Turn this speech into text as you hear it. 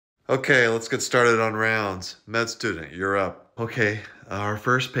Okay, let's get started on rounds. Med student, you're up. Okay, our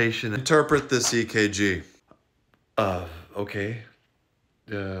first patient. Interpret this EKG. Okay.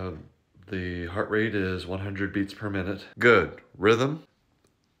 The heart rate is 100 beats per minute. Good. Rhythm?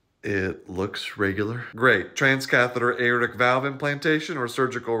 It looks regular. Great. Transcatheter aortic valve implantation or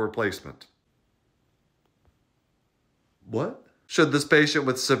surgical replacement? What? Should this patient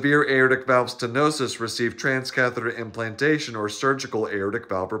with severe aortic valve stenosis receive transcatheter implantation or surgical aortic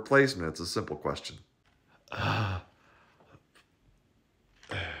valve replacement? It's a simple question.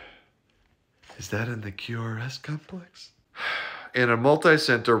 Is that in the QRS complex? In a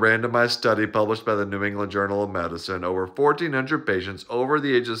multi-center randomized study published by the New England Journal of Medicine, over 1,400 patients over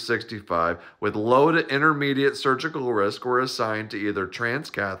the age of 65 with low to intermediate surgical risk were assigned to either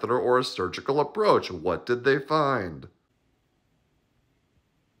transcatheter or a surgical approach. What did they find?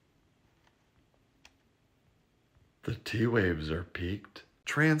 The T waves are peaked.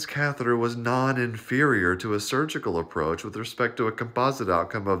 Transcatheter was non-inferior to a surgical approach with respect to a composite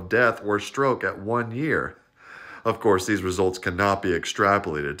outcome of death or stroke at 1 year. Of course, these results cannot be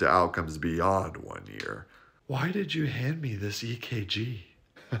extrapolated to outcomes beyond 1 year. Why did you hand me this EKG?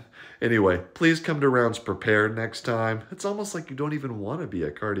 Anyway, please come to rounds prepared next time. It's almost like you don't even want to be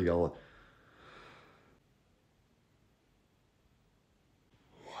a cardiologist.